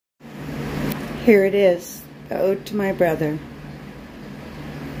Here it is, the ode to my brother.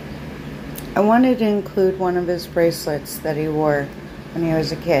 I wanted to include one of his bracelets that he wore when he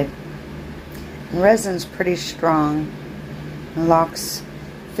was a kid. The resin's pretty strong and locks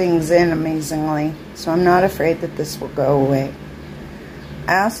things in amazingly, so I'm not afraid that this will go away.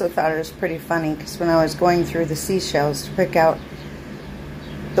 I also thought it was pretty funny because when I was going through the seashells to pick out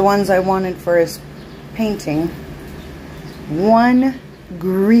the ones I wanted for his painting, one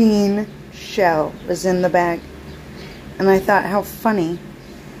green shell was in the bag, and I thought how funny,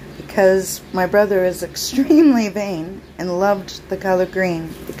 because my brother is extremely vain and loved the color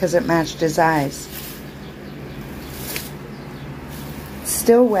green because it matched his eyes. It's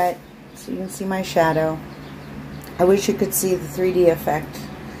still wet, so you can see my shadow. I wish you could see the 3D effect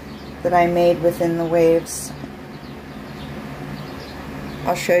that I made within the waves.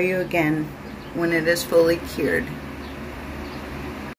 I'll show you again when it is fully cured.